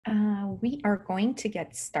We are going to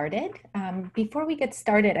get started. Before we get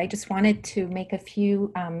started, I just wanted to make a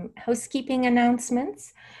few housekeeping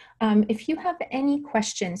announcements. If you have any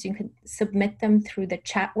questions, you can submit them through the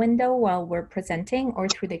chat window while we're presenting or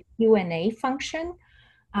through the Q&A function.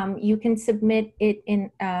 You can submit it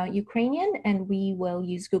in Ukrainian and we will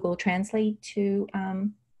use Google Translate to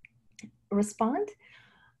respond.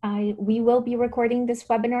 We will be recording this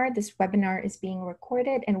webinar. This webinar is being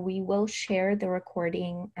recorded and we will share the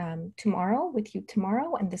recording with you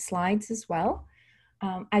tomorrow and the slides as well.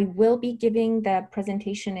 I will be giving the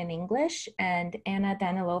presentation in English and Anna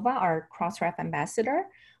Danilova, our Crossref ambassador,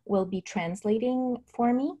 will be translating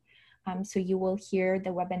for me. So you will hear the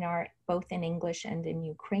webinar both in English and in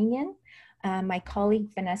Ukrainian. My colleague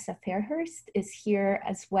Vanessa Fairhurst is here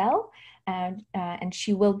as well, and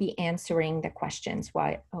she will be answering the questions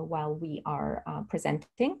while we are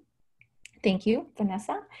presenting. Thank you,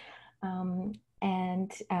 Vanessa.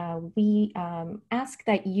 We ask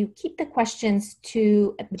that you keep the questions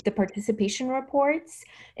to the participation reports.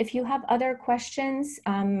 If you have other questions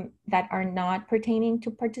that are not pertaining to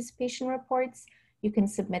participation reports, you can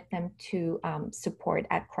submit them to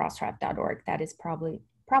support@crossref.org. That is probably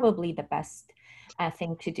the best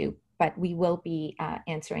thing to do, but we will be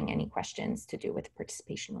answering any questions to do with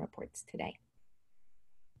participation reports today.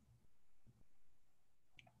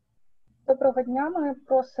 Доброго дня, ми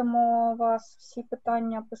просимо вас всі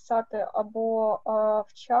питання писати або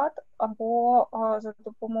в чат, або за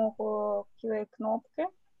допомогою QA-кнопки.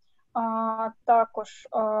 Також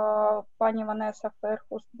пані Ванеса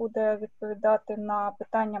Ферхуст буде відповідати на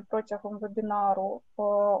питання протягом вебінару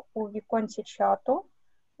у віконці чату.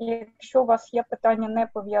 Якщо у вас є питання, не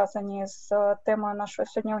пов'язані з темою нашого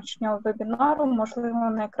сьогоднішнього вебінару, можливо,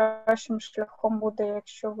 найкращим шляхом буде,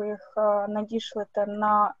 якщо ви їх надішлете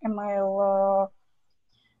на емейл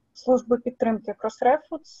служби підтримки Crossref,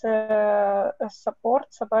 це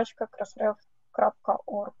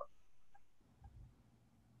support@crossref.org.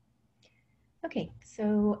 Okay, so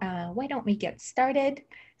why don't we get started?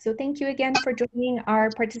 So thank you again for joining our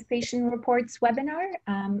participation reports webinar.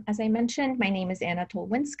 As I mentioned, my name is Anna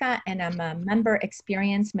Tolwinska and I'm a member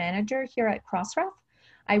experience manager here at Crossref.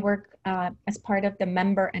 I work as part of the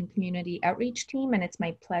member and community outreach team, and it's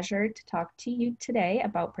my pleasure to talk to you today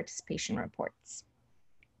about participation reports.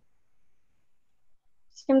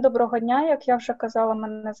 Всім доброго дня. Як я вже казала,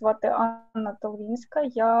 мене звати Анна Толвінська.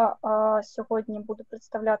 Я сьогодні буду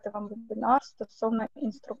представляти вам вебінар стосовно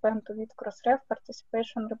інструменту від Crossref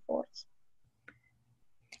Participation Reports.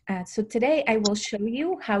 So today I will show you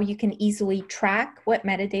how you can easily track what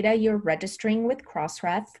metadata you're registering with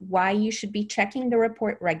Crossref, why you should be checking the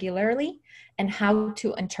report regularly, and how to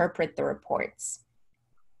interpret the reports.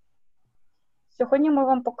 Сьогодні ми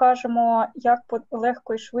вам покажемо, як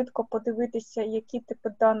легко і швидко подивитися, які типи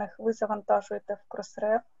даних ви завантажуєте в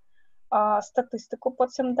Crossref, статистику по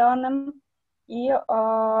цим даним і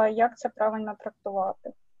як це правильно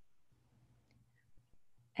трактувати.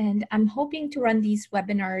 And I'm hoping to run these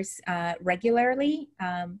webinars regularly.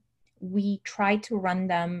 We try to run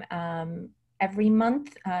them every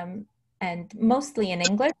month and mostly in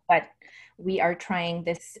English, but we are trying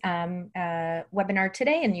this webinar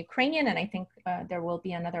today in Ukrainian, and I think there will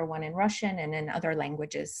be another one in Russian and in other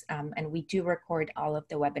languages. And we do record all of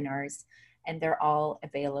the webinars, and they're all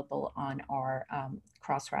available on our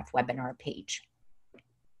Crossref webinar page.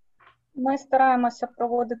 Ми стараємося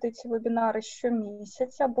проводити ці вебінари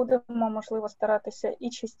щомісяця, будемо, можливо, старатися і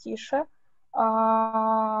частіше.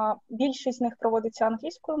 Більшість з них проводиться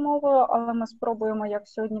англійською мовою, але ми спробуємо, як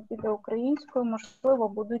сьогодні піде українською, можливо,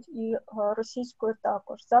 будуть і російською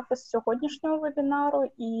також. Запис сьогоднішнього вебінару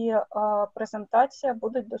і презентація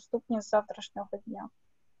будуть доступні з завтрашнього дня.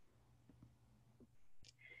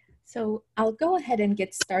 So I'll go ahead and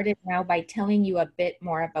get started now by telling you a bit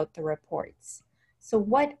more about the reports. So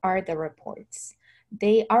what are the reports?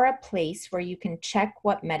 They are a place where you can check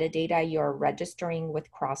what metadata you're registering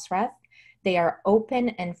with Crossref. They are open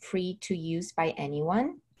and free to use by anyone.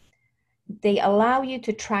 They allow you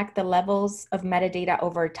to track the levels of metadata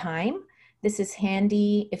over time. This is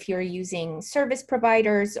handy if you're using service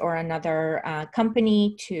providers or another company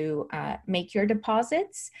to make your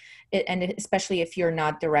deposits, and especially if you're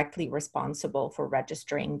not directly responsible for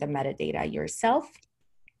registering the metadata yourself.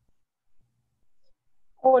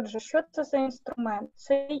 Отже, що це за інструмент?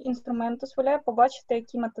 Цей інструмент дозволяє побачити,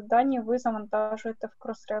 які метадані ви завантажуєте в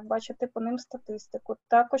Crossref, бачити по ним статистику.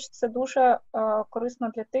 Також це дуже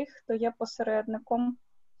корисно для тих, хто є посередником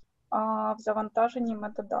в завантаженні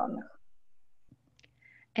метаданих.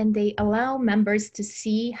 And they allow members to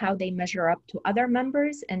see how they measure up to other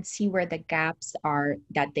members and see where the gaps are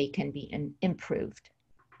that they can be improved.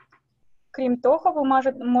 Крім того, ви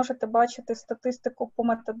можете бачити статистику по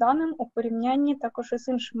метаданим у порівнянні також із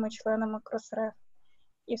іншими членами Crossref.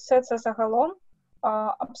 І все це загалом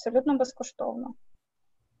абсолютно безкоштовно.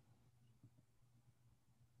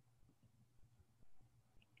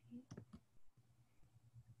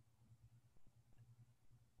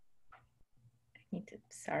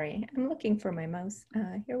 Sorry, I'm looking for my mouse.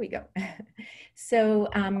 Here we go. So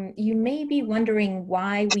you may be wondering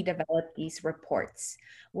why we developed these reports.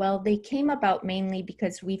 Well, they came about mainly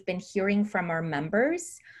because we've been hearing from our members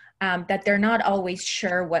that they're not always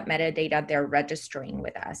sure what metadata they're registering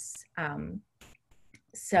with us.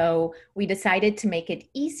 So we decided to make it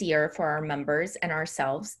easier for our members and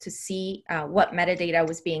ourselves to see what metadata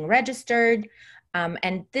was being registered.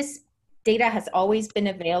 And this data has always been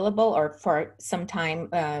available, or for some time,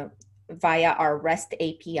 via our REST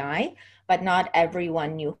API, but not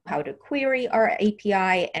everyone knew how to query our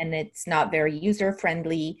API, and it's not very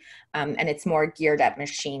user-friendly, and it's more geared at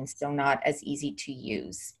machines, so not as easy to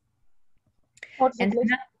use. And,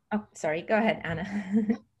 oh, sorry, go ahead, Anna.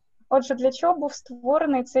 Отже, для чого був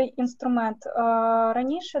створений цей інструмент?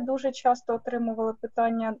 Раніше дуже часто отримували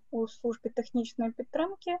питання у службі технічної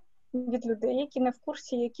підтримки від людей, які не в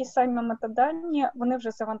курсі, які самі метадані вони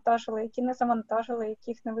вже завантажили, які не завантажили,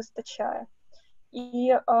 яких не вистачає.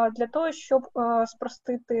 І для того, щоб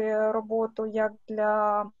спростити роботу як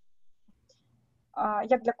для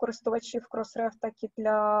користувачів Crossref, так і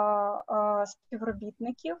для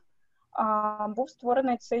співробітників, був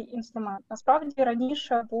створений цей інструмент. Насправді,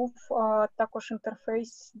 раніше був також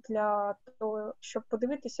інтерфейс для того, щоб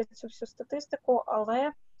подивитися цю всю статистику,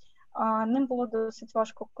 але ним було досить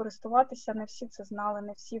важко користуватися, не всі це знали,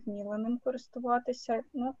 не всі вміли ним користуватися.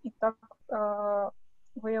 Ну, і так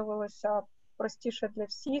виявилося простіше для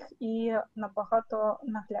всіх і набагато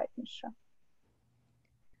наглядніше.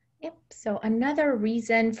 Yep. So another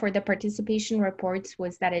reason for the participation reports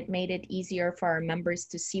was that it made it easier for our members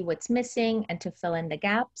to see what's missing and to fill in the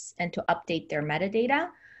gaps and to update their metadata.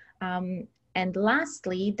 And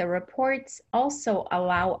lastly, the reports also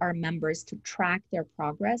allow our members to track their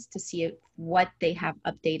progress to see if what they have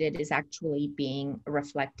updated is actually being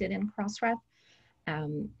reflected in Crossref.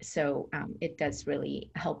 So it does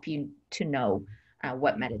really help you to know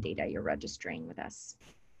what metadata you're registering with us.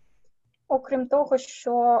 Окрім того,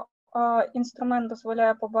 що інструмент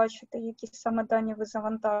дозволяє побачити, які саме дані ви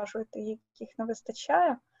завантажуєте, яких не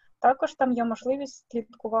вистачає, також там є можливість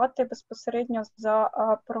слідкувати безпосередньо за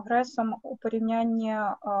прогресом у порівнянні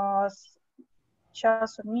з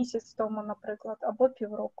часом місяць тому, наприклад, або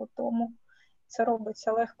півроку тому. Це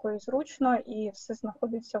робиться легко і зручно, і все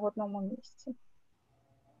знаходиться в одному місці.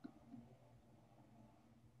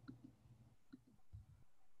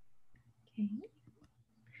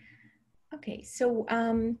 Okay,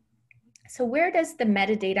 so where does the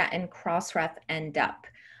metadata in Crossref end up?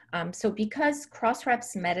 So because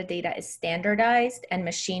Crossref's metadata is standardized and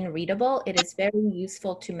machine readable, it is very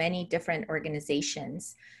useful to many different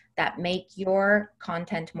organizations that make your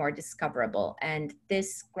content more discoverable. And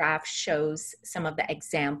this graph shows some of the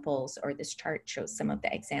examples, or this chart shows some of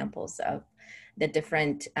the examples of the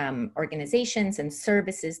different organizations and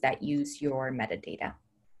services that use your metadata.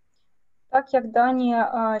 Так як дані,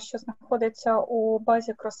 що знаходяться у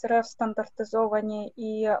базі Crossref, стандартизовані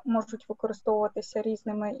і можуть використовуватися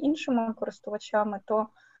різними іншими користувачами, то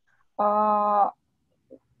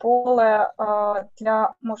поле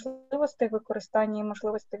для можливостей використання і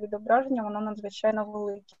можливостей відображення, воно надзвичайно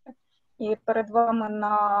велике. І перед вами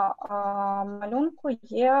на малюнку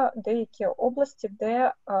є деякі області,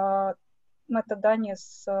 де метадані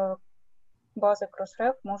з бази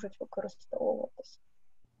Crossref можуть використовуватися.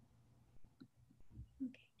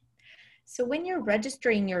 So when you're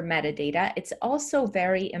registering your metadata, it's also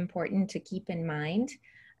very important to keep in mind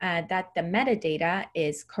that the metadata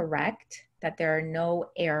is correct, that there are no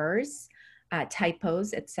errors,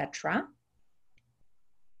 typos, etc.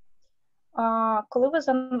 Коли ви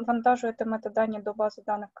завантажуєте метадані до бази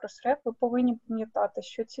даних Crossref, ви повинні пам'ятати,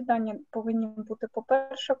 що ці дані повинні бути,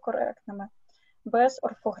 по-перше, коректними, без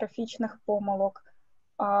орфографічних помилок,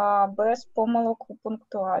 без помилок у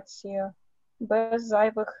пунктуації, без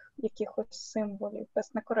зайвих якихось символів,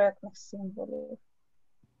 без некоректних символів.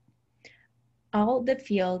 All the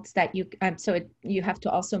fields that you have to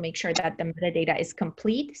also make sure that the metadata is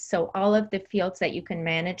complete. So all of the fields that you can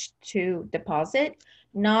manage to deposit,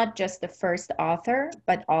 not just the first author,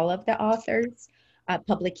 but all of the authors,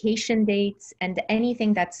 publication dates, and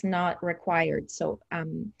anything that's not required. So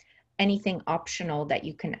anything optional that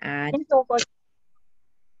you can add.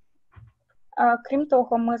 Крім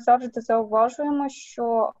того, ми завжди зауважуємо,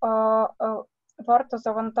 що варто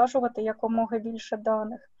завантажувати якомога більше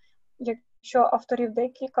даних. Якщо авторів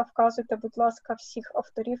декілька, вказуйте, будь ласка, всіх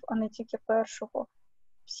авторів, а не тільки першого.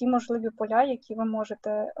 Всі можливі поля, які ви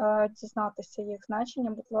можете дізнатися їх значення,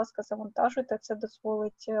 будь ласка, завантажуйте. Це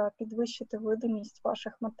дозволить підвищити видимість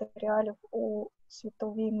ваших матеріалів у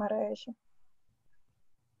світовій мережі.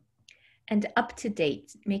 And up to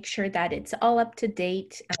date, make sure that it's all up to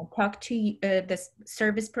date. Talk to the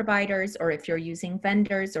service providers, or if you're using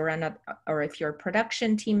vendors, or if your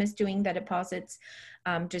production team is doing the deposits,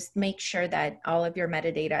 just make sure that all of your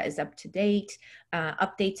metadata is up to date.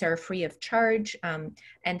 Updates are free of charge,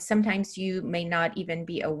 and sometimes you may not even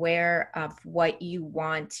be aware of what you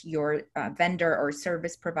want your vendor or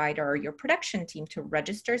service provider or your production team to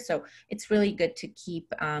register. So it's really good to keep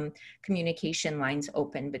communication lines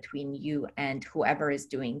open between you and whoever is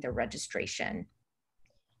doing the registration.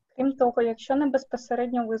 Крім того, якщо не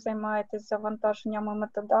безпосередньо ви займаєтесь завантаженнями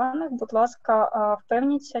метаданих, будь ласка,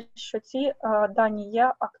 впевніться, що ці дані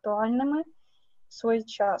є актуальними,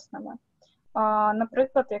 своєчасними.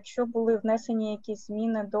 Наприклад, якщо були внесені якісь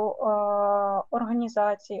зміни до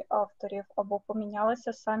організації авторів або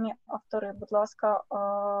помінялися самі автори, будь ласка,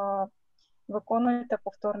 виконуйте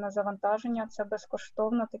повторне завантаження, це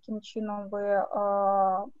безкоштовно, таким чином ви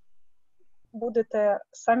будете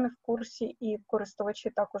самі в курсі, і користувачі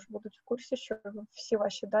також будуть в курсі, що всі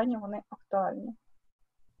ваші дані, вони актуальні.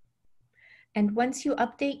 And once you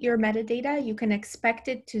update your metadata, you can expect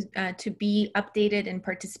it to be updated in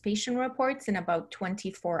participation reports in about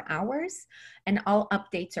 24 hours, and all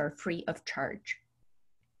updates are free of charge.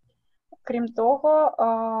 Крім того,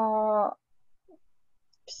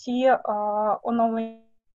 всі оновлення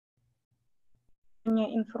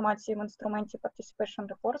інформації в інструменті Participation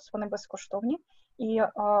Reports, вони безкоштовні, і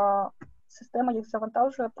система їх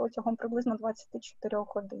завантажує протягом приблизно 24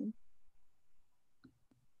 годин.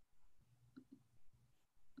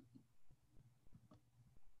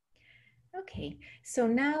 Okay, so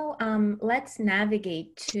now let's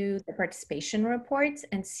navigate to the participation reports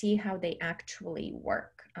and see how they actually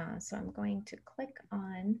work. So I'm going to click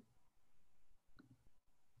on.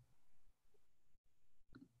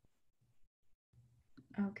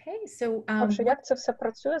 Okay, so Отже, як це все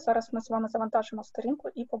працює? Зараз ми з вами завантажимо сторінку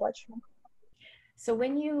і побачимо. So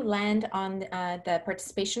when you land on the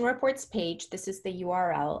participation reports page, this is the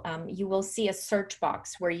URL, you will see a search box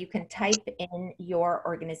where you can type in your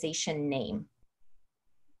organization name.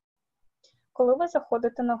 Коли ви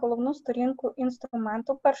заходите на головну сторінку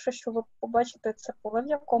інструменту, перше, що ви побачите, це поле, в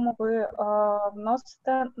якому ви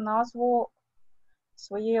вносите назву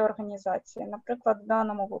своєї організації. Наприклад, в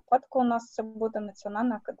даному випадку у нас це буде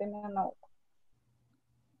Національна академія наук.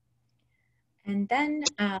 And then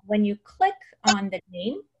when you click on the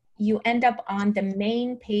name, you end up on the main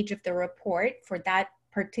page of the report for that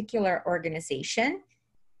particular organization.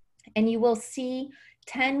 And you will see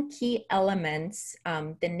 10 key elements,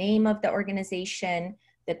 the name of the organization,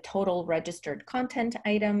 the total registered content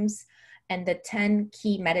items, and the 10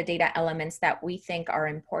 key metadata elements that we think are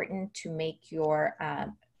important to make your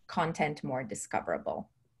content more discoverable.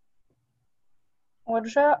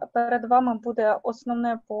 Отже, перед вами буде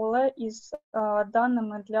основне поле із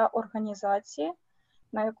даними для організації,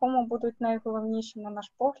 на якому будуть найголовніші, на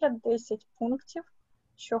наш погляд, 10 пунктів,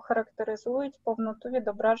 що характеризують повноту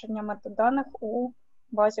відображення метаданих у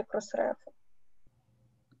базі Crossref.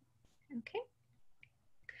 Okay.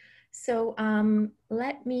 So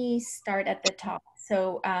let me start at the top.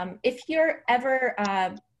 So if you're ever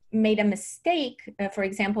made a mistake, for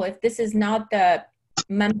example, if this is not the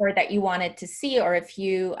member that you wanted to see, or if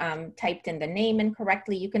you typed in the name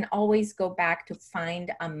incorrectly, you can always go back to find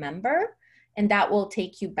a member, and that will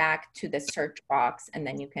take you back to the search box, and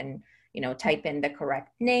then you can, you know, type in the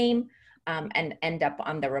correct name and end up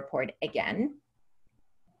on the report again.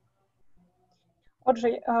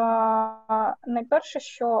 Отже, найперше,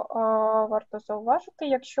 що варто зауважити,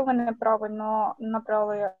 якщо ви неправильно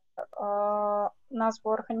набрали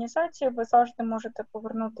назву організації, ви завжди можете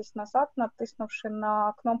повернутися назад, натиснувши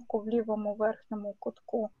на кнопку в лівому верхньому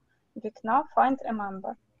кутку вікна Find a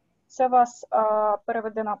Member. Це вас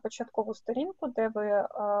переведе на початкову сторінку, де ви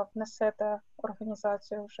внесете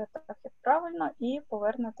організацію вже так, як правильно, і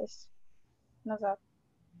повернетесь назад.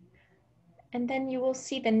 And then you will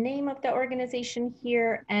see the name of the organization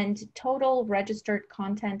here and total registered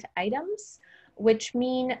content items, which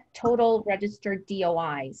mean total registered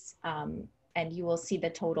DOIs. And you will see the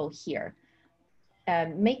total here.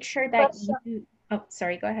 Make sure that you, oh,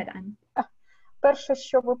 sorry, go ahead, Anne. Перше,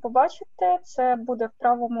 що ви побачите, це буде в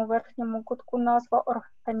правому верхньому кутку назва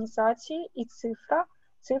організації і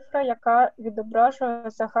цифра, яка відображує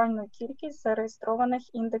загальну кількість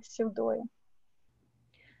зареєстрованих індексів DOI.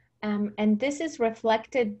 And this is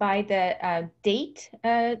reflected by the date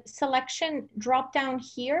selection drop down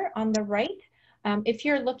here on the right. If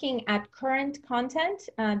you're looking at current content,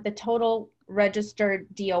 the total registered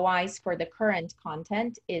DOIs for the current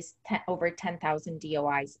content is over 10,000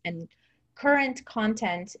 DOIs. And current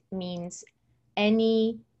content means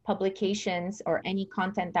any publications or any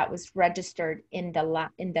content that was registered in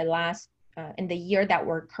the year that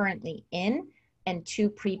we're currently in and 2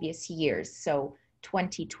 previous years. So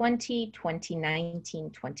 2020, 2019,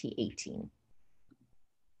 2018.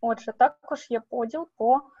 Отже, також є поділ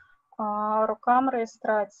по рокам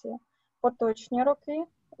реєстрації. Поточні роки,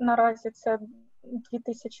 наразі це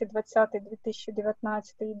 2020,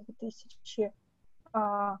 2019 і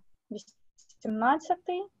 2018.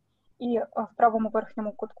 І в правому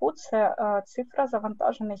верхньому кутку це цифра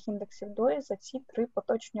завантажених індексів DOI за ці 3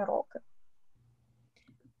 поточні роки.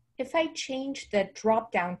 If I change the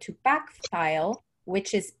drop down to back file,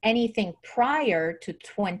 which is anything prior to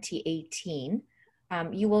 2018,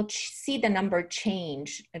 you will see the number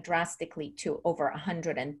change drastically to over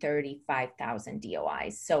 135,000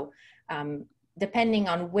 DOIs. So depending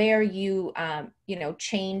on where you,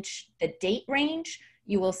 change the date range,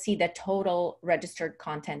 you will see the total registered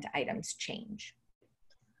content items change.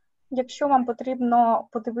 Якщо вам потрібно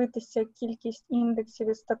подивитися кількість індексів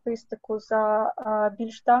і статистику за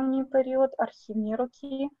більш давній період, архівні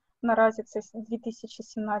роки, наразі це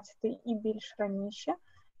 2017 і більш раніше,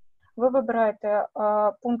 ви вибираєте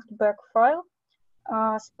пункт Back File.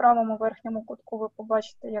 З правому верхньому кутку ви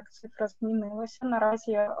побачите, як цифра змінилася.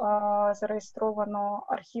 Наразі зареєстровано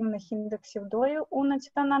архівних індексів DOI у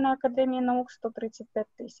Національної академії наук 135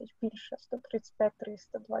 тисяч, більше 135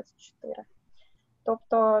 324.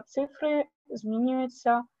 Тобто цифри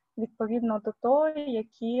змінюються відповідно до того,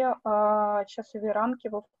 які часові рамки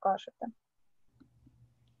ви вкажете.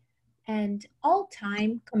 And all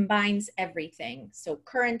time combines everything. So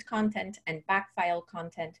current content and backfile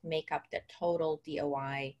content make up the total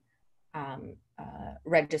DOI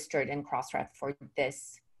registered in Crossref for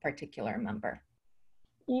this particular member.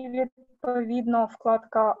 І відповідно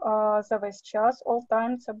вкладка за весь час, all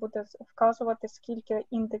time, це буде вказувати, скільки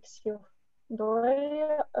індексів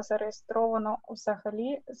DOI зареєстровано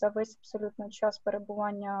взагалі за весь абсолютний час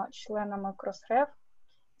перебування членами Crossref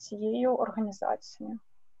цією організацією.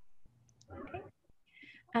 Okay.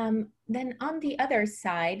 Then on the other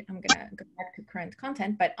side, I'm going to go back to current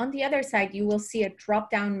content, but on the other side, you will see a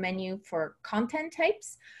drop-down menu for content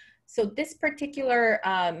types. So this particular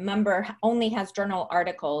member only has journal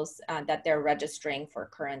articles that they're registering for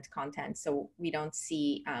current content. So we don't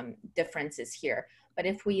see differences here. But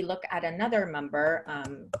if we look at another member,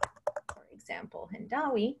 for example,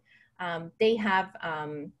 Hindawi, they have,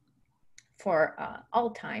 for all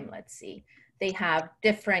time, let's see, they have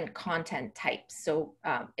different content types. So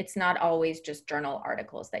it's not always just journal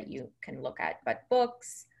articles that you can look at, but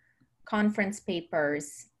books, conference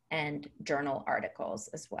papers, and journal articles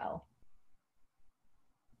as well.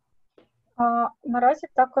 Наразі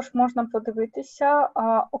також можна подивитися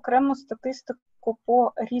окрему статистику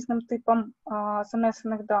по різним типам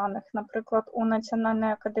занесених даних. Наприклад, у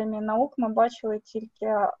Національної академії наук ми бачили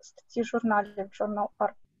тільки статті журналів Journal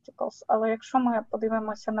Articles, але якщо ми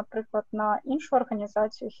подивимося, наприклад, на іншу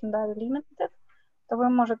організацію Hindawi Limited, то ви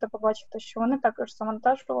можете побачити, що вони також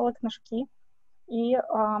завантажували книжки і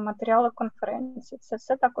матеріали конференцій. Це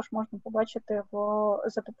все також можна побачити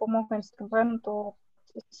за допомогою інструменту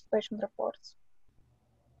Participation Reports.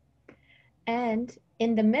 And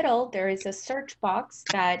in the middle, there is a search box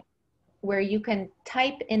where you can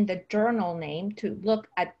type in the journal name to look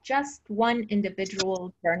at just one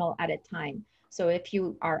individual journal at a time. So if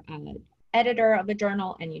you are an editor of a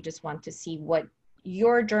journal and you just want to see what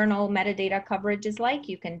your journal metadata coverage is like,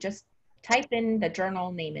 you can just type in the journal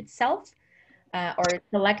name itself or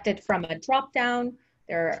select it from a drop-down.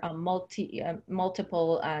 There are multiple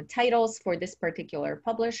titles for this particular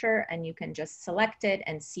publisher, and you can just select it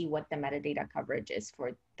and see what the metadata coverage is for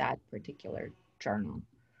that particular journal.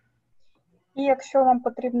 І якщо вам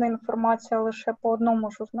потрібна інформація лише по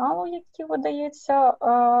одному журналу, який видається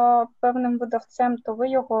певним видавцем, то ви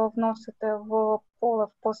його вносите в поле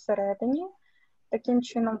посередині. Таким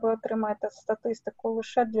чином ви отримаєте статистику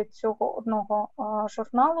лише для цього одного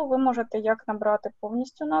журналу. Ви можете як набрати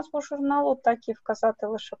повністю назву журналу, так і вказати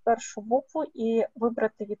лише першу букву і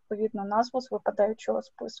вибрати відповідну назву з випадаючого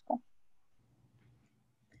списку.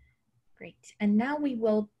 Great. And now we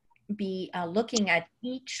will be looking at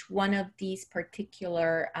each one of these particular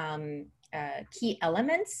key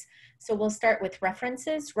elements. So we'll start with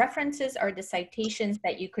references. References are the citations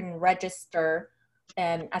that you can register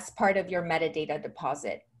as part of your metadata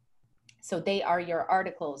deposit. So they are your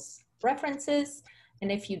articles references,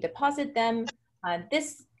 and if you deposit them,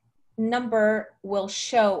 this number will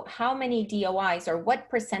show how many DOIs or what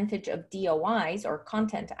percentage of DOIs or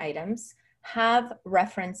content items have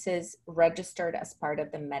references registered as part of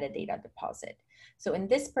the metadata deposit. So in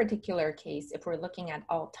this particular case, if we're looking at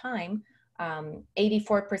all time,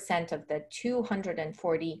 84% of the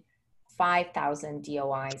 245,000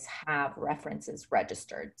 DOIs have references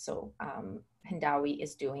registered. So Hindawi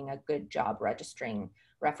is doing a good job registering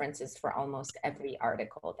references for almost every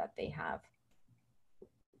article that they have.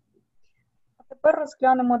 Тепер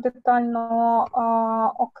розглянемо детально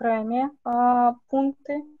окремі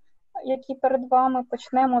пункти, які перед вами.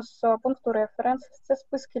 Почнемо з пункту референс. Це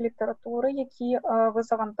списки літератури, які ви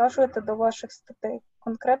завантажуєте до ваших статей.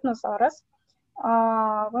 Конкретно зараз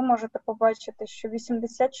ви можете побачити, що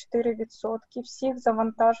 84% всіх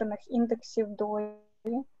завантажених індексів долі,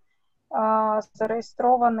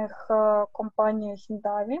 зареєстрованих компанією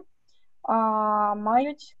Hindawi,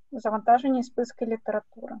 мають завантажені списки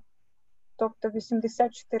літератури. Тобто 84%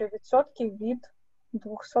 від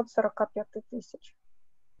 245 тисяч.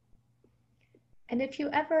 And if you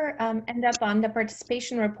ever end up on the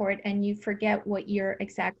participation report and you forget what you're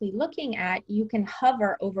exactly looking at, you can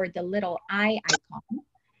hover over the little eye icon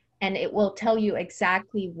and it will tell you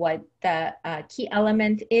exactly what the key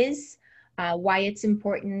element is, why it's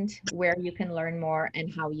important, where you can learn more, and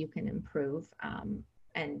how you can improve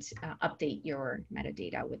and update your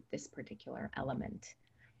metadata with this particular element.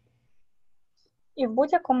 І в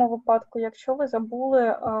будь-якому випадку, якщо ви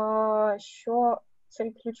забули, що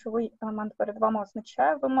цей ключовий елемент перед вами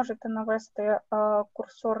означає, ви можете навести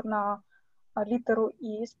курсор на літеру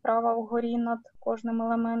 «І» справа вгорі над кожним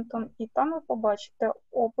елементом, і там ви побачите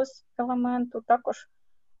опис елементу, також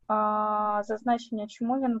зазначення,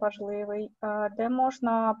 чому він важливий, де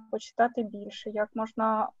можна почитати більше, як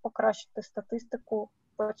можна покращити статистику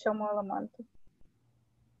по цьому елементу.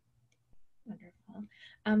 Wonderful.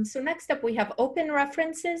 So next up we have open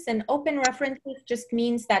references, and open references just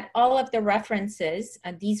means that all of the references,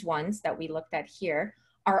 these ones that we looked at here,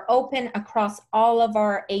 are open across all of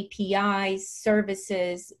our APIs,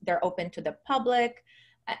 services. They're open to the public.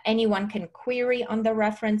 Anyone can query on the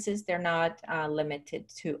references. They're not limited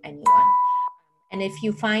to anyone. And if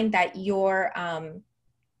you find that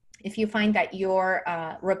your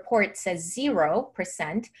report says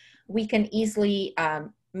 0%, we can easily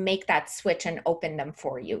make that switch and open them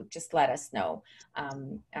for you. Just let us know,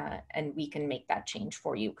 and we can make that change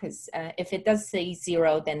for you. Because if it does say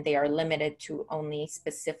 0, then they are limited to only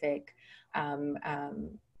specific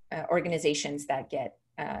organizations that get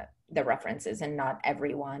the references, and not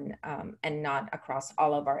everyone, and not across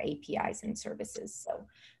all of our APIs and services. So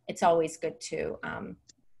it's always good to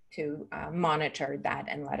monitor that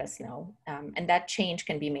and let us know. And that change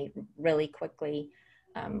can be made really quickly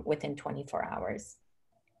within 24 hours.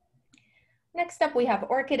 Next up, we have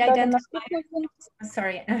ORCID identifiers.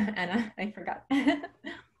 Sorry, Anna, I forgot.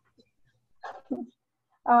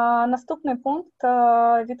 Наступний пункт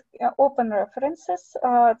від Open References.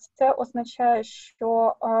 Це означає,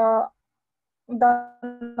 що в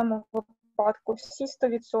даному випадку всі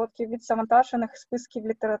 100% від завантажених списків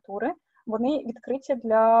літератури, вони відкриті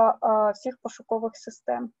для всіх пошукових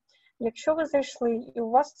систем. Якщо ви зайшли і у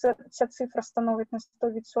вас ця цифра становить не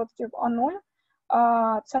 100%, а 0,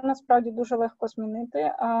 це насправді дуже легко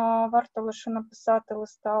змінити. Варто лише написати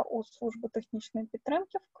листа у службу технічної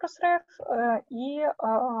підтримки в Crossref, і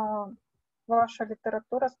ваша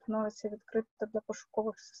література становиться відкрита для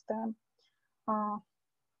пошукових систем.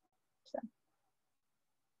 Все.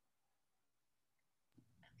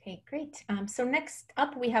 Okay, great. So next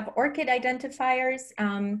up, we have ORCID identifiers.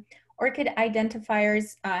 ORCID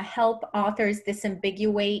identifiers help authors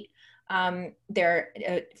disambiguate their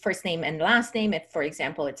first name and last name. If, for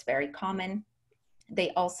example, it's very common. They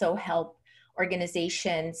also help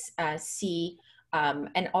organizations see,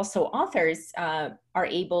 and also authors are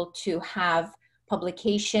able to have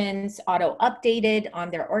publications auto-updated on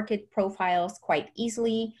their ORCID profiles quite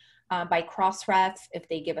easily by Crossref if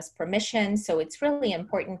they give us permission. So it's really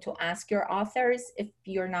important to ask your authors, if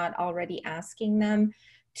you're not already asking them,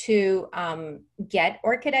 to get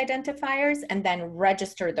ORCID identifiers and then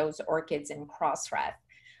register those ORCIDs in Crossref.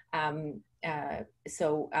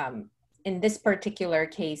 In this particular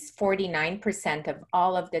case, 49% of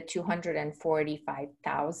all of the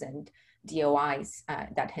 245,000 DOIs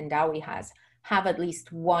that Hindawi has have at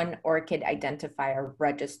least one ORCID identifier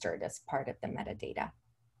registered as part of the metadata.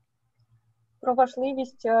 Про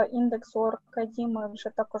важливість індексу ORCID ми вже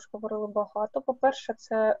також говорили багато. По-перше,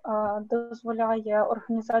 це дозволяє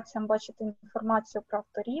організаціям бачити інформацію про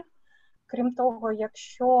авторів. Крім того,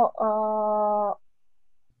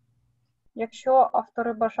 якщо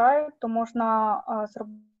автори бажають, то можна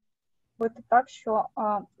зробити так, що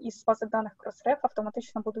із бази даних Crossref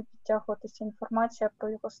автоматично будуть підтягуватися інформація про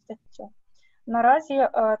його статтю. Наразі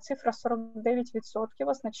цифра 49%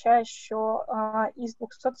 означає, що із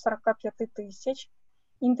 245 тисяч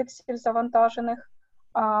індексів завантажених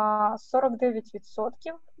 49%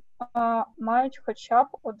 мають хоча б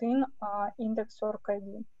один індекс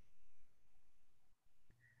ORCID.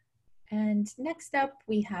 And next up,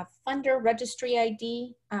 we have funder registry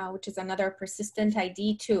ID, which is another persistent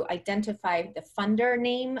ID to identify the funder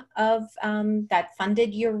name of that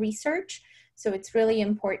funded your research. So it's really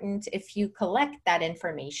important if you collect that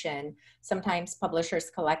information. Sometimes publishers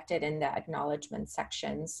collect it in the acknowledgement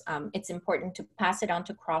sections. It's important to pass it on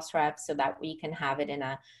to Crossref so that we can have it in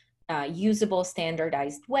a usable,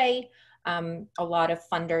 standardized way. A lot of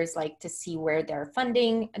funders like to see where their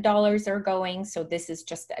funding dollars are going, so this is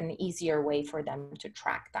just an easier way for them to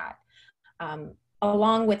track that.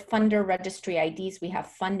 Along with funder registry IDs, we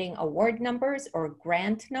have funding award numbers or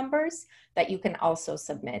grant numbers that you can also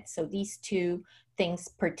submit. So these two things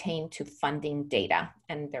pertain to funding data,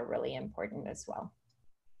 and they're really important as well.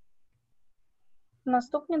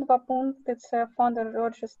 Наступні два пункти – це Funder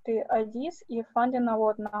Registry IDs і Funding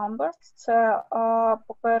Award Numbers. Це,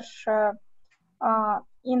 по-перше,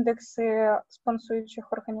 індекси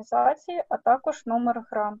спонсоруючих організацій, а також номер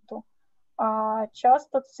гранту.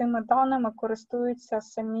 Часто цими даними користуються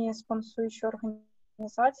самі спонсоруючі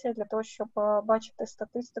організації для того, щоб бачити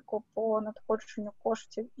статистику по надходженню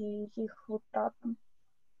коштів і їх витратам.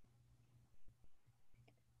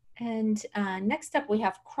 And next up, we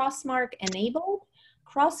have Crossmark enabled.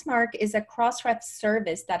 Crossmark is a Crossref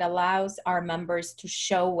service that allows our members to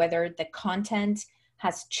show whether the content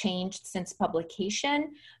has changed since publication.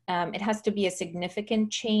 It has to be a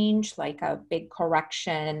significant change, like a big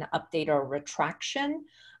correction, update, or retraction.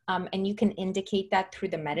 And you can indicate that through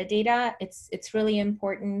the metadata. It's really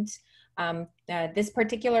important. This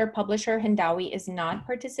particular publisher, Hindawi, is not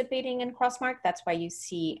participating in Crossmark. That's why you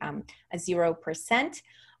see a 0%.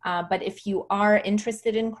 But if you are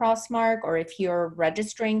interested in Crossmark, or if you're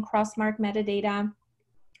registering Crossmark metadata,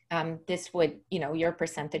 this would, your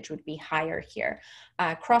percentage would be higher here.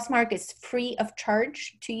 Crossmark is free of charge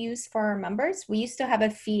to use for our members. We used to have a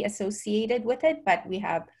fee associated with it, but we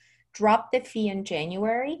have dropped the fee in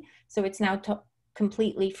January. So it's now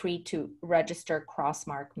completely free to register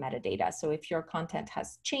Crossmark metadata. So if your content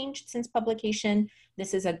has changed since publication,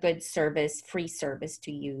 this is a good service, free service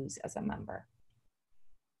to use as a member.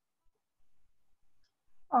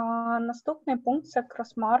 Наступний пункт – це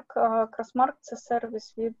Crossmark. Crossmark – це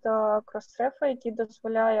сервіс від Crossref, який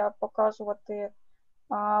дозволяє показувати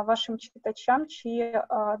вашим читачам, чи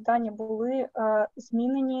дані були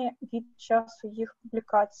змінені від часу їх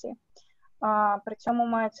публікації. При цьому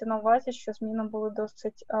мається на увазі, що зміни були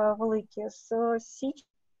досить великі. З січня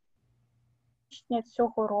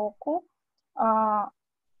цього року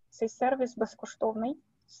цей сервіс безкоштовний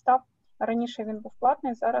став. Раніше він був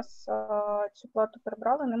платний, зараз цю плату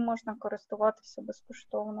прибрали, ним можна користуватися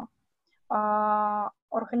безкоштовно.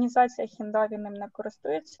 Організація Hindawi ним не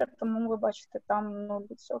користується, тому ви бачите там 0%.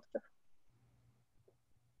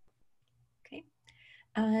 Okay.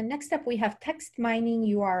 Next up, we have text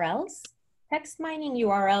mining URLs. Text mining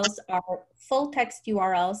URLs are full text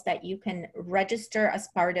URLs that you can register as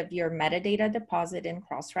part of your metadata deposit in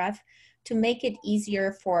Crossref to make it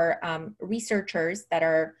easier for researchers that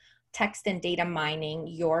are text and data mining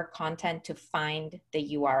your content to find the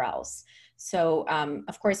URLs. So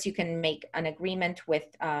of course you can make an agreement with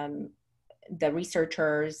the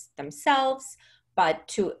researchers themselves, but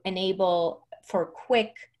to enable for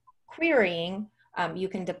quick querying, you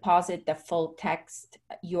can deposit the full text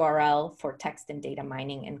URL for text and data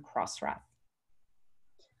mining in Crossref.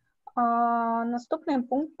 Наступний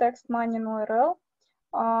пункт – Text Mining URL.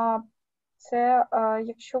 Це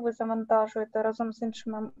якщо ви завантажуєте разом з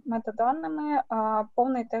іншими метаданими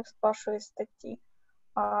повний текст вашої статті.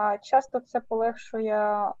 Часто це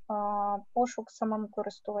полегшує пошук самим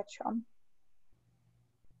користувачам.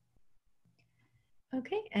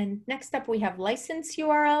 Okay, and next up we have license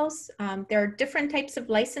URLs. There are different types of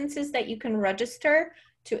licenses that you can register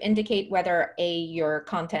to indicate whether your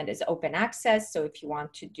content is open access. So if you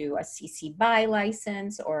want to do a CC BY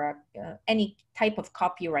license or any type of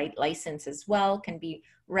copyright license as well can be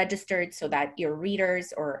registered so that your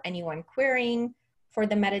readers or anyone querying for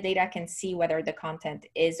the metadata can see whether the content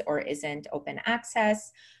is or isn't open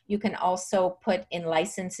access. You can also put in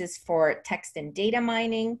licenses for text and data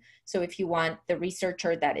mining. So if you want the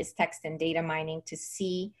researcher that is text and data mining to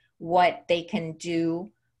see what they can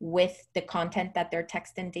do with the content that they're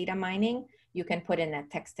text and data mining, you can put in a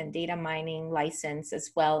text and data mining license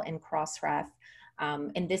as well in Crossref.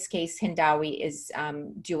 In this case, Hindawi is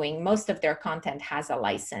doing, most of their content has a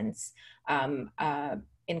license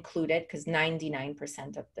included, because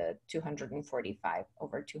 99% of the 245,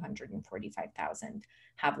 over 245,000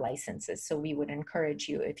 have licenses. So we would encourage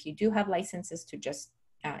you, if you do have licenses, to just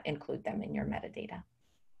include them in your metadata.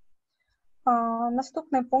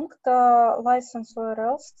 Наступний пункт License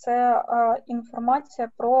URLs – це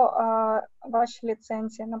інформація про ваші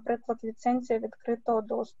ліцензії. Наприклад, ліцензія відкритого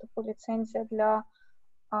доступу, ліцензія для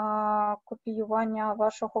копіювання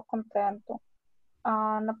вашого контенту.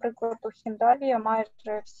 Наприклад, у Hindawi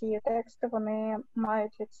майже всі тексти, вони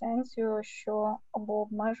мають ліцензію, що або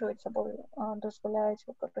обмежують, або дозволяють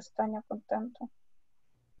використання контенту.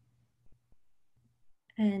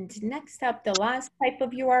 And next up, the last type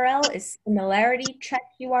of URL is similarity check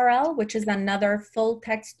URL, which is another full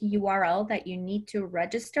text URL that you need to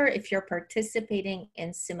register if you're participating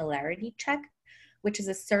in similarity check, which is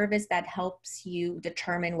a service that helps you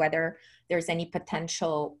determine whether there's any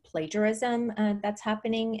potential plagiarism that's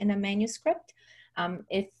happening in a manuscript.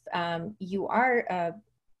 If you are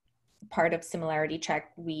part of similarity check,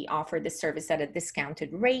 we offer the service at a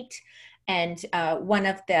discounted rate. And one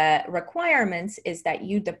of the requirements is that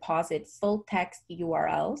you deposit full text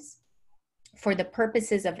URLs for the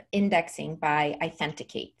purposes of indexing by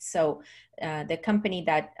Authenticate. So the company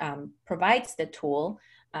that provides the tool,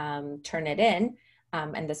 Turnitin,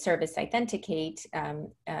 and the service Authenticate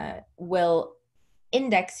will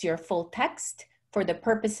index your full text for the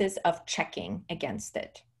purposes of checking against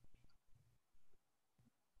it.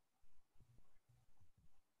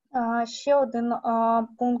 Ще один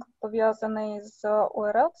пункт, пов'язаний з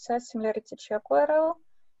URL, це Similarity Check URL.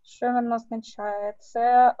 Що він означає?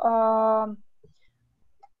 Це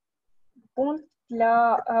пункт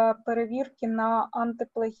для перевірки на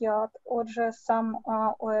антиплагіат. Отже, сам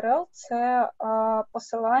URL – це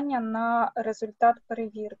посилання на результат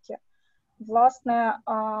перевірки. Власне,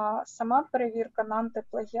 сама перевірка на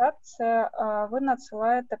антиплагіат – це ви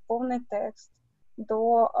надсилаєте повний текст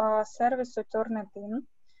до сервісу Turnitin.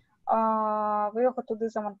 Ви його туди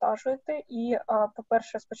завантажуєте і,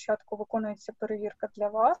 по-перше, спочатку виконується перевірка для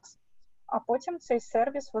вас, а потім цей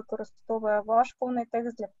сервіс використовує ваш повний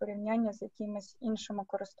текст для порівняння з якимись іншими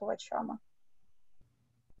користувачами.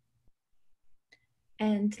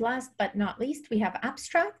 And last but not least, we have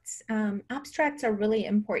abstracts. Abstracts are really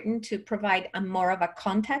important to provide more of a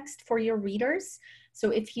context for your readers. So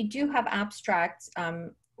if you do have abstracts,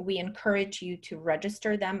 we encourage you to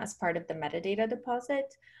register them as part of the metadata deposit.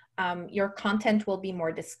 Your content will be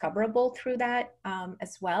more discoverable through that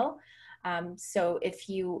as well. So if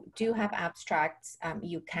you do have abstracts,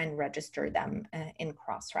 you can register them in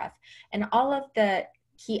Crossref. And all of the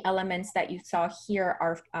key elements that you saw here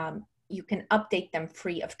are, you can update them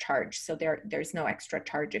free of charge. So there's no extra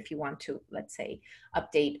charge if you want to, let's say,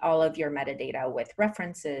 update all of your metadata with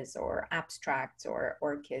references or abstracts or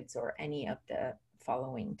ORCIDs or any of the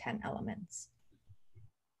following 10 elements.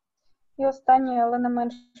 І останній, але не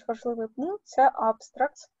менш важливий пункт – це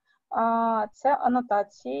abstracts. Це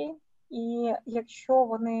анотації. І якщо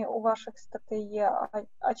вони у ваших статей є,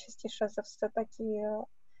 а частіше за все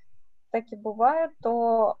так і буває,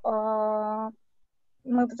 то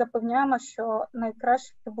ми запевняємо, що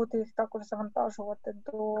найкраще буде їх також завантажувати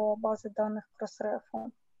до бази даних Crossref.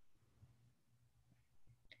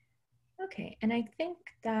 Okay, and I think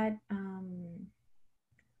that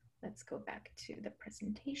let's go back to the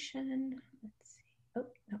presentation. Let's see. Oh,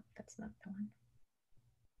 no, that's not the one.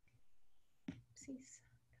 Oopsies.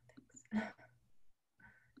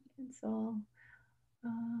 Cancel.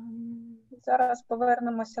 Зараз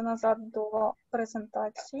повернемося назад до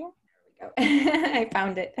презентації. I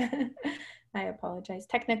found it. I apologize.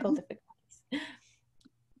 Technical difficulties.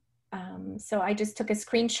 So I just took a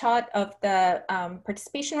screenshot of the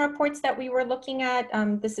participation reports that we were looking at.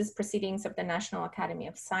 This is Proceedings of the National Academy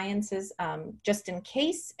of Sciences, just in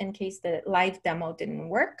case the live demo didn't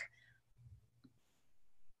work.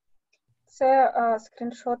 Це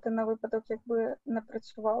скріншоти на випадок, якби не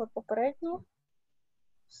працювали попередні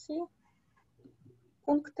всі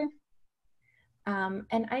пункти.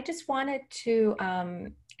 And I just wanted to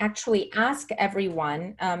actually ask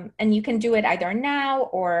everyone, and you can do it either now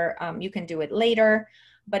or you can do it later,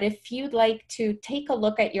 but if you'd like to take a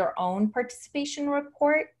look at your own participation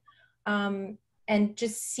report and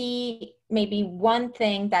just see maybe one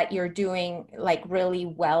thing that you're doing like really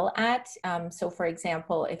well at. So for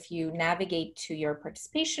example, if you navigate to your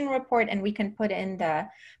participation report, and we can put in the,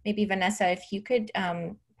 maybe Vanessa, if you could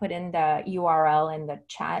put in the URL in the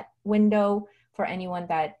chat window for anyone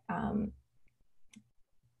that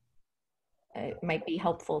it might be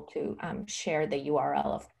helpful to share the URL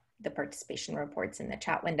of the participation reports in the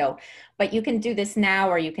chat window. But you can do this now,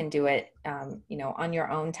 or you can do it, you know, on your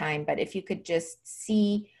own time. But if you could just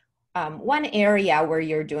see one area where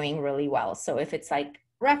you're doing really well. So if it's like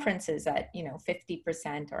references at, you know,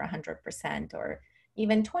 50% or 100% or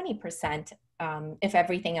even 20%, if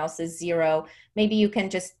everything else is 0, maybe you can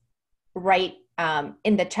just write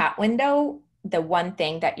in the chat window the one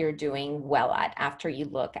thing that you're doing well at after you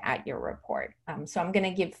look at your report. So I'm going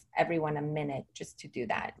to give everyone a minute just to do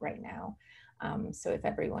that right now. So if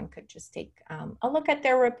everyone could just take a look at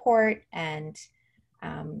their report and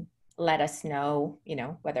let us know, you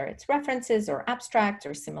know, whether it's references or abstracts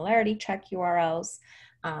or similarity check URLs.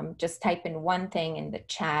 Just type in one thing in the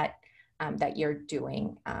chat that you're doing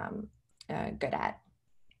good at.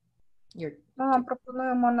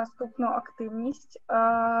 Пропонуємо наступну активність.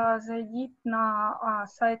 Зайдіть на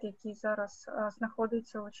сайт, який зараз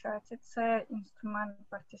знаходиться у чаті. Це інструмент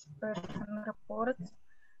Participation Reports.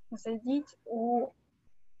 Зайдіть у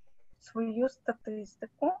свою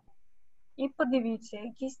статистику і подивіться,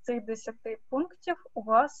 який з цих 10 пунктів у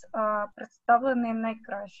вас представлений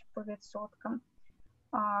найкраще по відсоткам.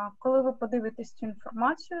 Коли ви подивитесь цю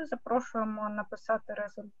інформацію, запрошуємо написати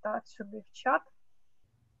результат сюди в чат.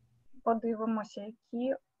 Подивимося,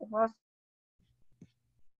 які у вас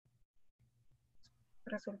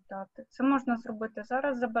результати. Це можна зробити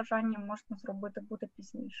зараз за бажанням, можна зробити буде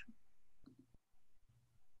пізніше.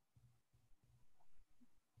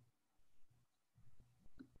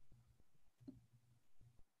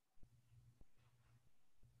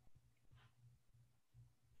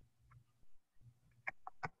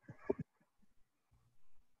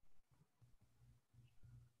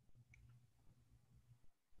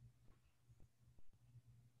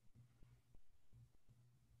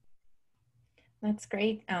 That's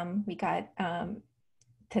great. We got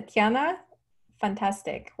Tatiana,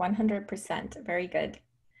 fantastic, 100%, very good.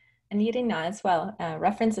 And Irina as well,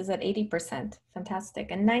 references at 80%, fantastic.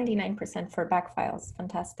 And 99% for back files,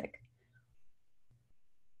 fantastic.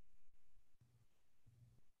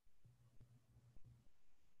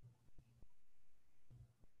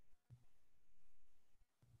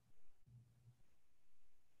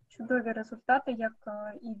 Чудові результати, як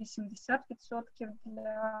і 80%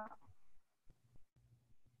 для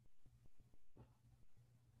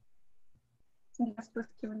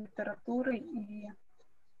списків літератури, і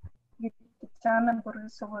від Тетяни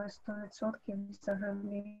Борисової 100%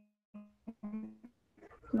 взагалі.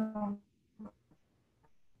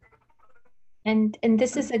 And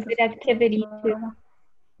this is a good activity to,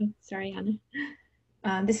 sorry, Anna.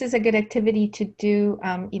 This is a good activity to do,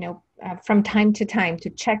 you know, from time to time, to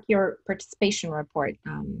check your participation report,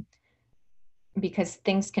 because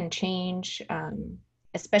things can change,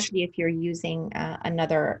 especially if you're using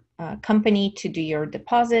another company to do your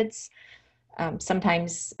deposits.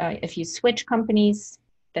 Sometimes if you switch companies,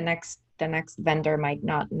 the next vendor might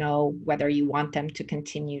not know whether you want them to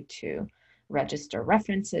continue to register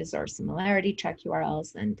references or similarity check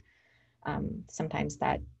URLs, and sometimes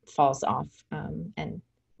that falls off and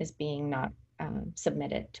is being not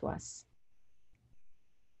submitted to us.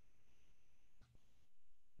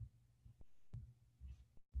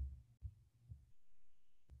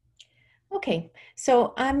 Okay,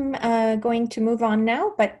 so I'm going to move on now,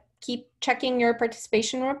 but keep checking your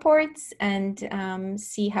participation reports and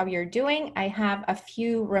see how you're doing. I have a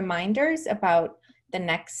few reminders about the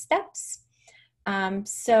next steps.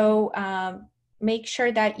 So make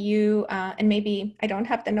sure that you, and maybe I don't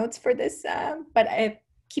have the notes for this, but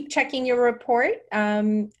keep checking your report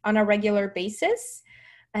on a regular basis.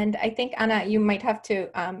 And I think, Anna, you might have to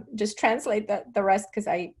just translate the rest, because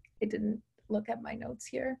I didn't look at my notes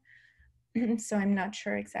here. So I'm not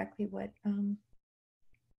sure exactly what,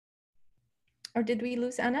 or did we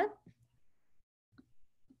lose Anna?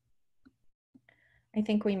 I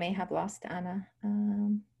think we may have lost Anna.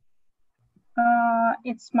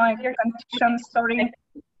 It's my connection, sorry.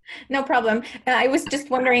 No problem. I was just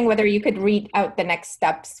wondering whether you could read out the next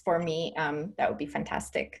steps for me. That would be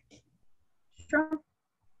fantastic. Sure.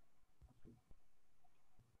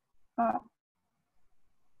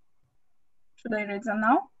 Should I read them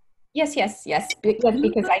now? Yes, yes, yes.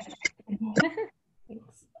 Because I...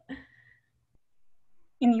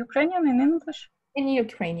 In Ukrainian, in English? In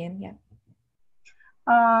Ukrainian, yeah.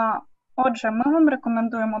 Отже, ми вам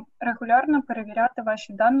рекомендуємо регулярно перевіряти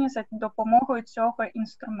ваші дані за допомогою цього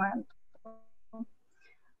інструменту.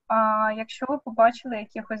 Якщо ви побачили,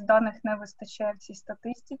 якихось даних не вистачає в цій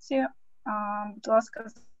статистиці, будь ласка,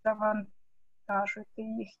 завантажуйте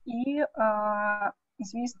їх і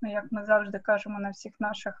звісно, як ми завжди кажемо на всіх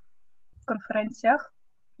наших конференціях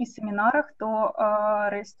і семінарах, то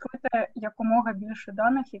реєструйте якомога більше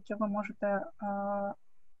даних, які ви можете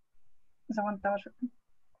завантажити.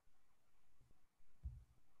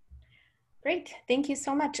 Great, thank you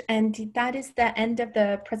so much. And that is the end of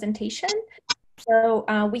the presentation. So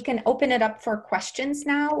we can open it up for questions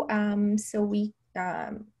now.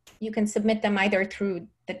 You can submit them either through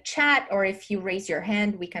the chat, or if you raise your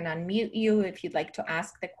hand, we can unmute you if you'd like to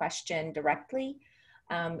ask the question directly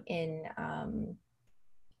in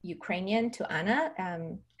Ukrainian to Anna,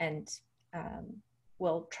 and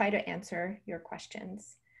we'll try to answer your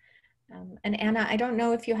questions. And Anna, I don't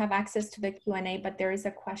know if you have access to the Q&A, but there is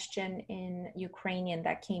a question in Ukrainian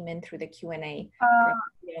that came in through the Q&A.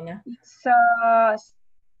 It's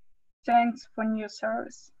thanks for new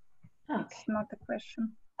service. Okay. It's not a question.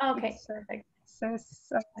 Okay. It says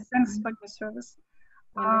thanks for new service.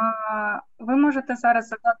 Ви можете зараз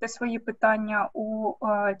задати свої питання у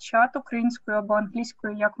чат українською або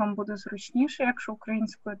англійською, як вам буде зручніше. Якщо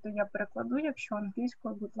українською, то я перекладу, якщо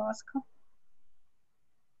англійською, будь ласка.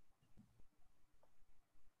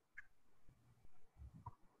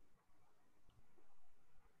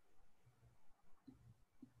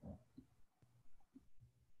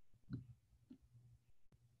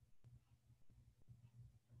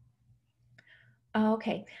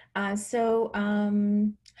 Okay,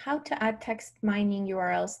 how to add text mining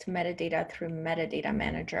URLs to metadata through Metadata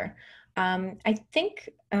Manager. I think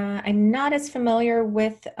I'm not as familiar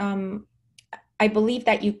with, I believe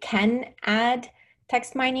that you can add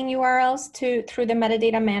text mining URLs through the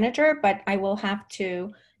Metadata Manager, but I will have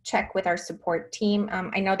to check with our support team.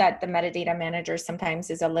 I know that the Metadata Manager sometimes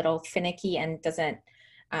is a little finicky and doesn't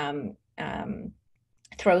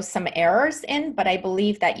throws some errors in, but I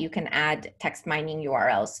believe that you can add text mining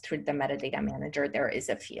URLs through the Metadata Manager. There is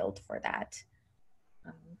a field for that.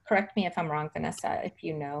 Correct me if I'm wrong, Vanessa, if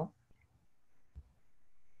you know.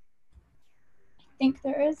 I think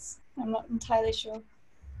there is. I'm not entirely sure.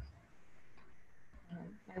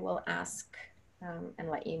 I will ask and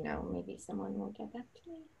let you know. Maybe someone will get back to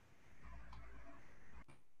me.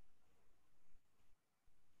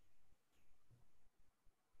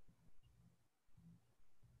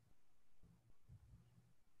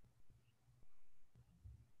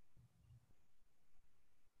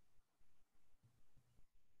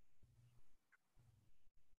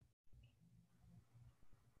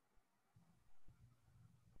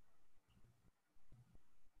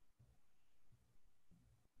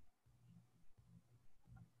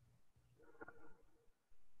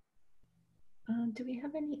 Do we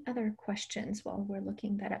have any other questions while we're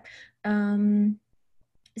looking that up?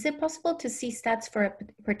 Is it possible to see stats for a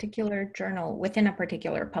particular journal within a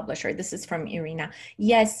particular publisher? This is from Irina.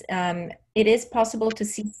 Yes, it is possible to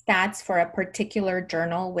see stats for a particular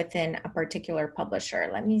journal within a particular publisher.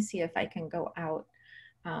 Let me see if I can go out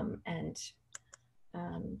and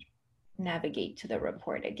navigate to the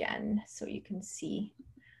report again so you can see.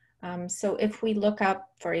 So if we look up,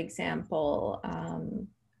 for example,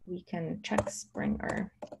 we can check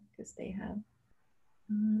Springer because they have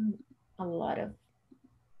a lot of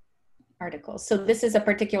articles. So this is a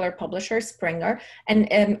particular publisher, Springer,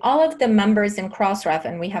 and all of the members in Crossref,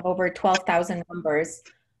 and we have over 12,000 members,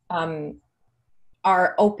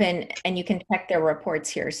 are open, and you can check their reports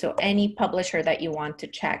here. So any publisher that you want to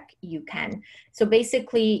check, you can. So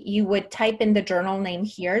basically, you would type in the journal name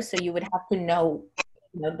here, so you would have to know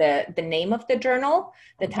the name of the journal,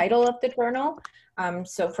 the title of the journal.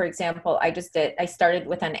 So for example, I started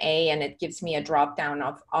with an A, and it gives me a drop down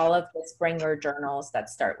of all of the Springer journals that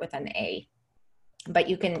start with an A. But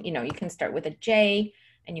you can, you can start with a J,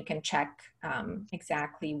 and you can check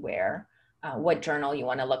exactly where, what journal you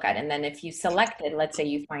want to look at. And then if you select it, let's say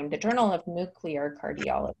you find the Journal of Nuclear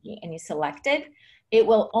Cardiology, and you select it, it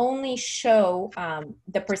will only show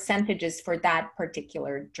the percentages for that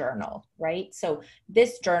particular journal, right? So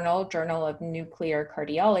this journal, Journal of Nuclear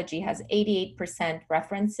Cardiology, has 88%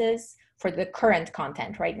 references for the current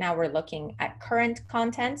content. Right now we're looking at current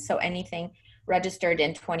content, so anything registered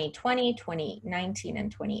in 2020, 2019, and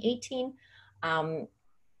 2018.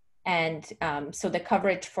 So the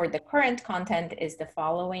coverage for the current content is the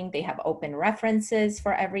following. They have open references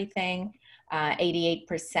for everything.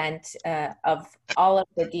 88% of all of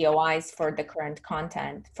the DOIs for the current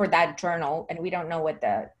content for that journal, and we don't know what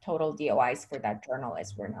the total DOIs for that journal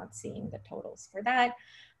is. We're not seeing the totals for that,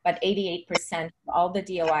 but 88% of all the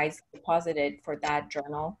DOIs deposited for that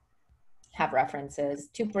journal have references.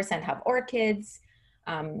 2% have ORCIDs,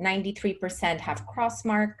 93% have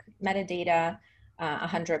crossmark metadata,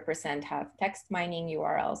 100% have text mining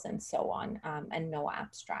URLs, and so on, and no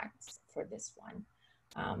abstracts for this one.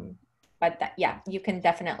 But that, yeah, you can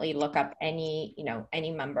definitely look up any,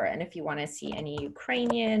 any member. And if you want to see any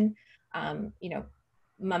Ukrainian,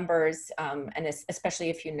 members, and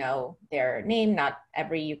especially if you know their name, not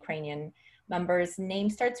every Ukrainian member's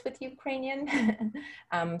name starts with Ukrainian.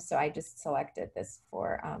 So I just selected this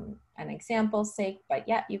for an example's sake, but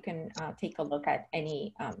yeah, you can take a look at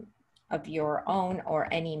any of your own or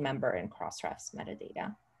any member in Crossref's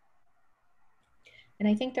metadata. And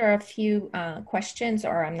I think there are a few questions,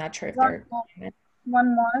 or I'm not sure if they're...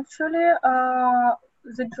 One more, actually.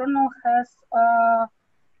 The journal has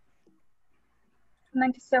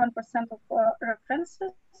 97% of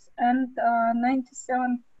references and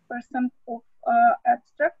 97% of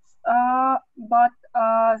abstracts, but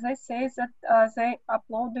they say that they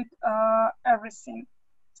uploaded everything.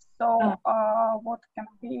 So what can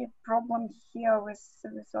be a problem here with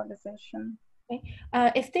visualization?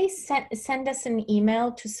 If they send us an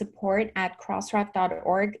email to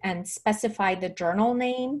support@crossref.org and specify the journal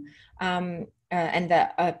name and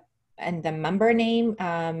the member name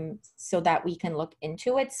so that we can look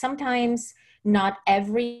into it. Sometimes not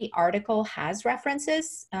every article has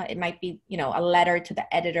references. It might be, a letter to the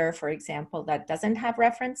editor, for example, that doesn't have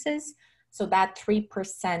references. So that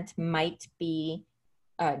 3% might be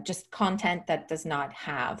just content that does not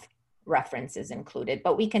have references included,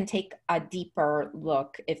 but we can take a deeper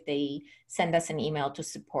look if they send us an email to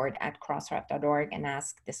support@crossref.org and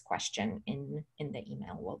ask this question in the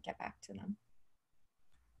email. We'll get back to them.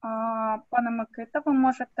 Пане Микита, ви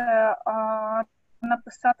можете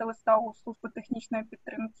написати листа у службу технічної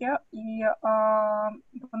підтримки, і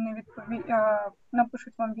вони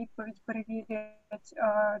напишуть вам відповідь, перевірять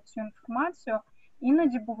цю інформацію.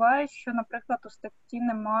 Іноді буває, що, наприклад, у статті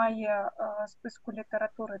немає списку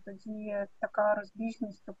літератури, тоді така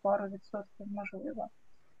розбіжність у пару відсотків можлива.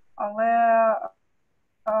 Але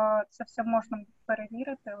це все можна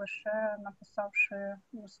перевірити, лише написавши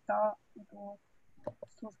листа до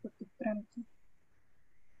служби підтримки.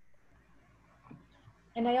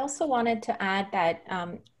 And I also wanted to add that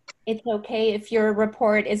it's okay if your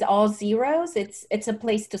report is all zeros. It's a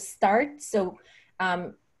place to start. So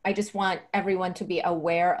I just want everyone to be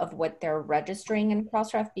aware of what they're registering in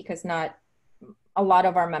Crossref, because not a lot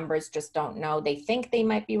of our members just don't know. They think they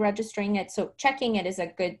might be registering it. So checking it is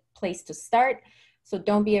a good place to start. So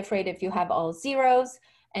don't be afraid if you have all zeros,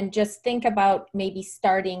 and just think about maybe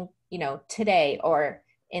starting, today or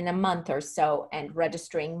in a month or so and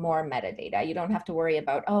registering more metadata. You don't have to worry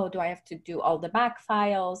about, oh, do I have to do all the back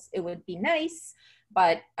files? It would be nice,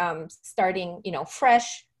 but starting,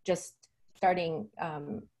 fresh, just starting,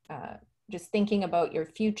 just thinking about your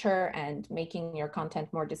future and making your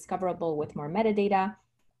content more discoverable with more metadata,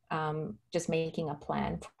 just making a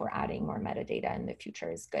plan for adding more metadata in the future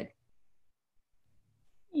is good.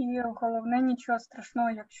 І головне, нічого страшного,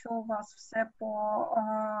 якщо у вас все по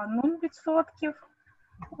 0%,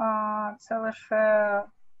 це лише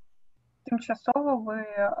тимчасово, ви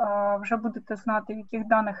вже будете знати, яких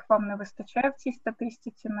даних вам не вистачає в цій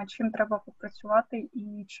статистиці, над чим треба попрацювати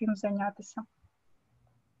і чим зайнятися.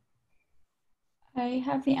 I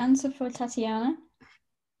have the answer for Tatiana,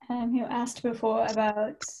 who asked before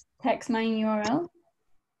about text mining URL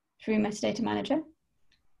through Metadata Manager.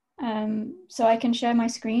 So I can share my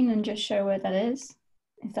screen and just show where that is,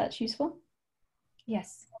 if that's useful. Yes,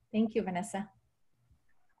 thank you, Vanessa.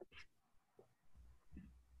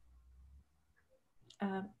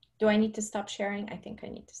 Do I need to stop sharing? I think I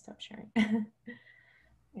need to stop sharing.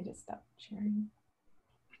 I just stopped sharing.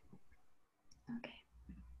 Okay.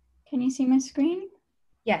 Can you see my screen?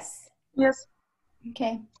 Yes. Yes.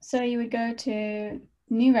 Okay, so you would go to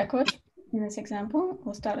new record in this example,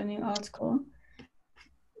 or start a new article.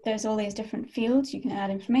 There's all these different fields, you can add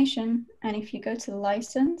information, and if you go to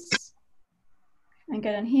license and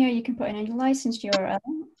go down here, you can put in a licensed URL,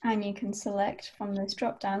 and you can select from this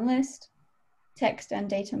drop-down list text and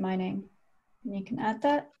data mining, and you can add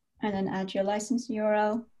that and then add your licensed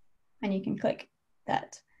URL, and you can click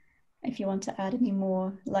that if you want to add any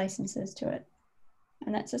more licenses to it.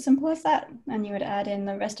 And that's as simple as that. And you would add in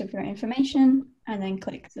the rest of your information and then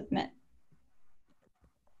click submit.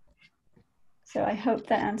 So I hope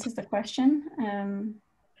that answers the question.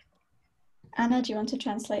 Anna, do you want to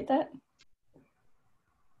translate that?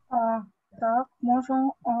 Так,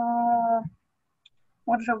 можу.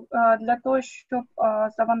 Отже, для того, щоб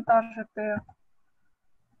завантажити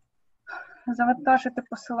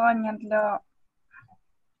посилання для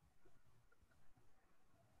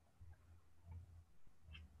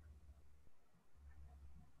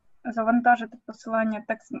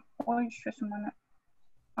текст. Ой, щось у мене.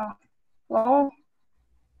 Hello.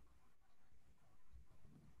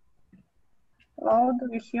 Hello, do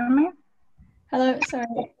you hear me? Hello,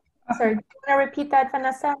 sorry. Sorry, do you want to repeat that,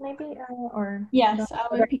 Vanessa, maybe? Or Yes,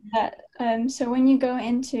 I'll repeat that. So when you go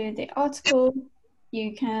into the article,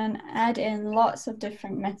 you can add in lots of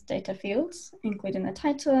different metadata fields, including the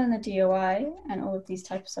title and the DOI and all of these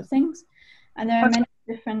types of things. And there are many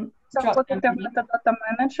different Заходите в drop-down metadata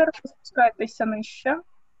менеджер, спускайтеся нижче.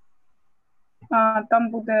 Там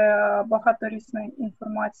буде багато різної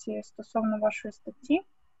інформації стосовно вашої статті,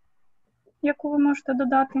 яку ви можете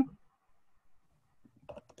додати.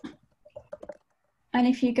 And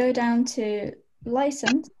if you go down to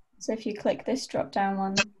license, so if you click this drop-down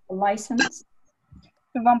one, license,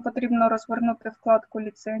 І вам потрібно розвернути вкладку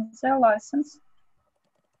ліцензія, license.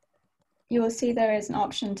 you will see there is an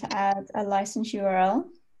option to add a license URL.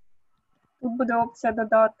 Тут буде опція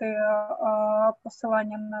додати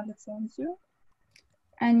посилання на ліцензію.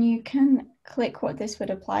 And you can click what this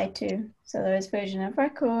would apply to. So there is version of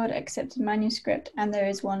record, accepted manuscript, and there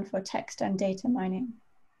is one for text and data mining.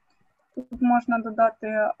 Тут можна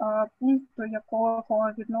додати пункт, до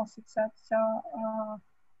якого відноситься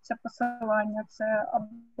це посилання. Це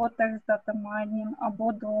або текст дата майнінг,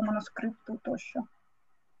 або до манускрипту тощо.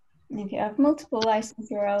 And if you have multiple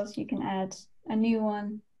license URLs, you can add a new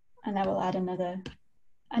one, and that will add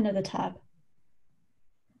another tab.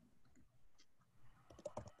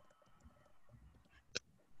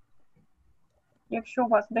 Якщо у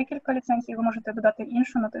вас декілька ліцензій, ви можете додати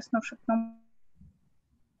іншу, натиснувши кнопку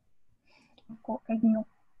Add New.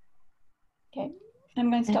 Okay, I'm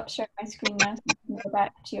going to stop sharing my screen now so you can go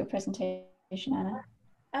back to your presentation, Anna.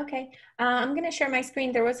 okay, I'm going to share my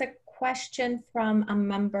screen. There was a question from a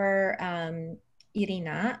member,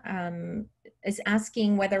 Irina, is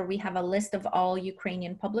asking whether we have a list of all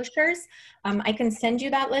Ukrainian publishers. I can send you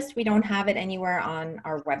that list. We don't have it anywhere on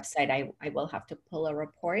our website. I will have to pull a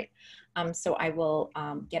report. So I will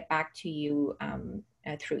get back to you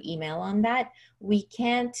through email on that. We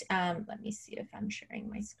can't, let me see if I'm sharing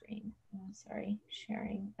my screen. Oh, sorry,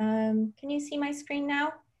 sharing. Can you see my screen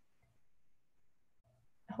now?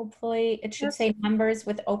 Hopefully it should say members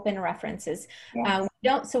with open references.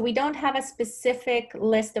 Yes. We don't have a specific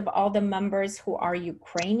list of all the members who are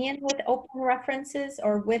Ukrainian with open references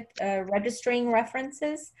or with registering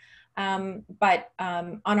references. But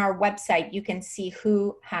on our website, you can see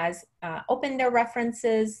who has opened their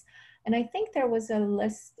references. And I think there was a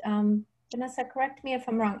list, Vanessa, correct me if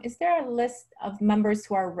I'm wrong. Is there a list of members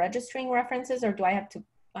who are registering references, or do I have to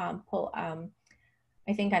pull,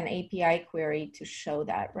 I think, an API query to show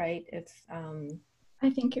that, right? If I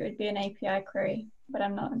think it would be an API query, but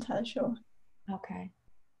I'm not entirely sure. Okay.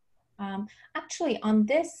 Actually, on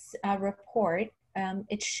this report,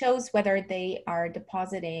 it shows whether they are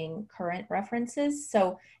depositing current references.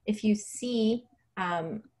 So if you see,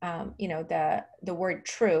 you know, the word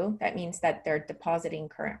true, that means that they're depositing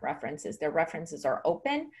current references. Their references are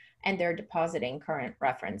open and they're depositing current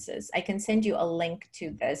references. I can send you a link to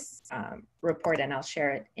this report and I'll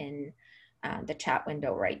share it in the chat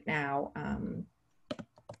window right now.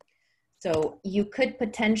 So you could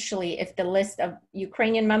potentially, if the list of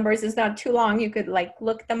Ukrainian members is not too long, you could like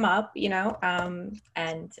look them up, you know,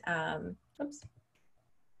 and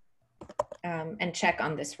check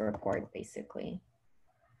on this report basically.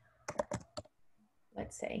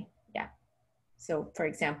 Let's say, yeah. So for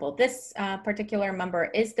example, this particular member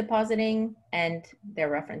is depositing and their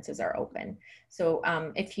references are open. So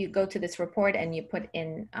if you go to this report and you put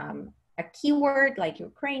in a keyword like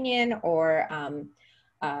Ukrainian or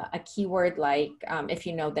a keyword like, if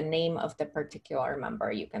you know the name of the particular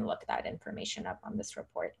member, you can look that information up on this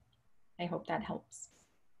report. I hope that helps.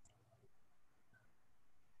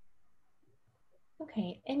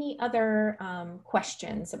 Okay, any other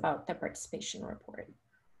questions about the participation report?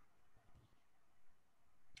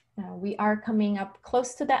 We are coming up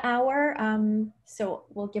close to the hour, so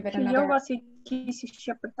we'll give it Чи є another... у вас якісь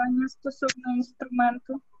ще питання стосовно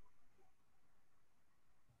інструменту?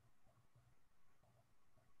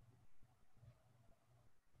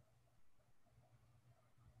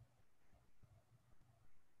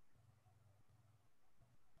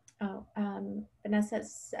 Oh, Vanessa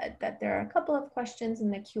said that there are a couple of questions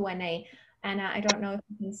in the Q&A. Anna, I don't know if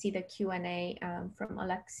you can see the Q&A from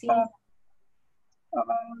Alexi.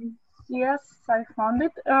 Yes, I found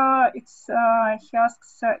it. He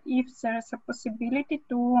asks if there is a possibility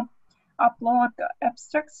to upload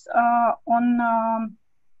abstracts on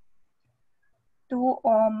 2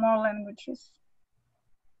 or more languages.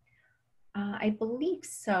 I believe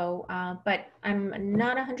so, but I'm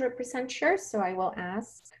not 100% sure, so I will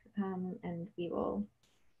ask and we will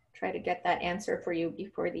try to get that answer for you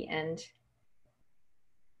before the end.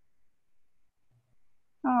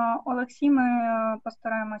 Олексій, ми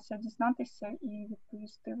постараємося дізнатися і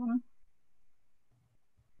відповісти вам.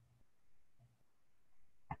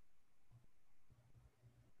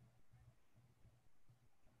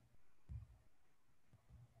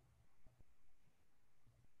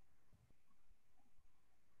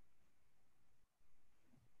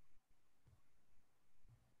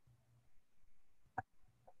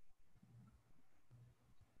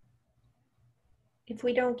 If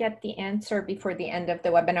we don't get the answer before the end of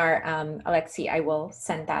the webinar, Alexi, I will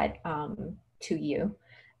send that to you,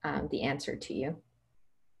 the answer to you.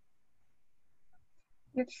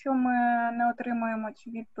 Якщо ми не отримаємо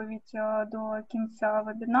цю відповідь до кінця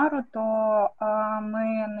вебінару, то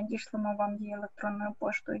ми надішлемо вам її електронною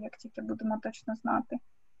поштою, як тільки будемо точно знати.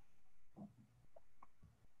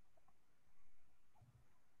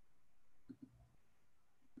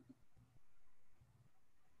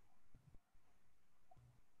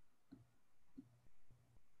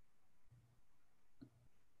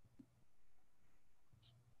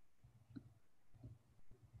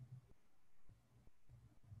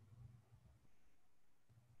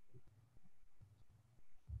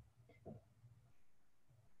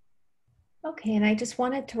 Okay, and I just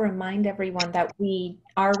wanted to remind everyone that we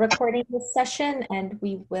are recording this session and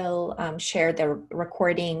we will share the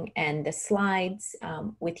recording and the slides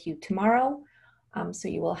with you tomorrow. So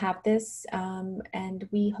you will have this and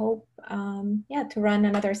we hope to run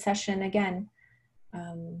another session again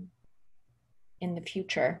in the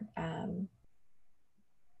future.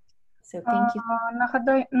 So thank you.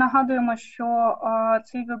 Нагадуємо, що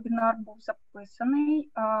цей вебінар був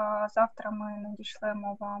записаний. Завтра ми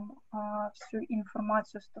надішлемо вам всю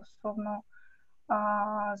інформацію стосовно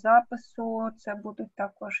запису. Це будуть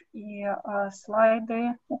також і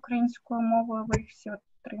слайди українською мовою. Ви їх всі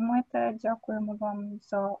отримаєте. Дякуємо вам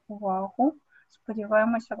за увагу.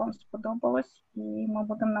 Сподіваємося, вам сподобалось. І ми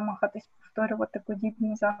будемо намагатись повторювати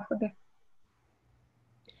подібні заходи.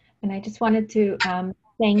 And I just wanted to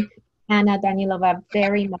thank Anna Danilova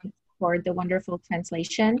very much for the wonderful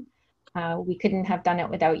translation. We couldn't have done it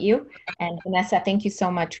without you. And Vanessa, thank you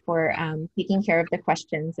so much for taking care of the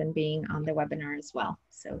questions and being on the webinar as well.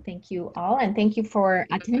 So thank you all, and thank you for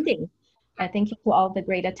attending. Thank you to all the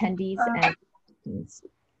great attendees.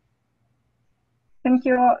 Thank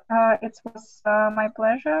you. It was my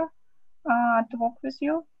pleasure to work with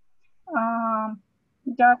you.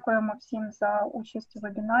 Дякуємо всім за участь у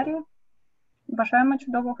вебінарі. Бажаємо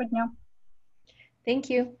чудового дня.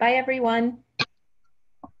 Thank you. Bye, everyone.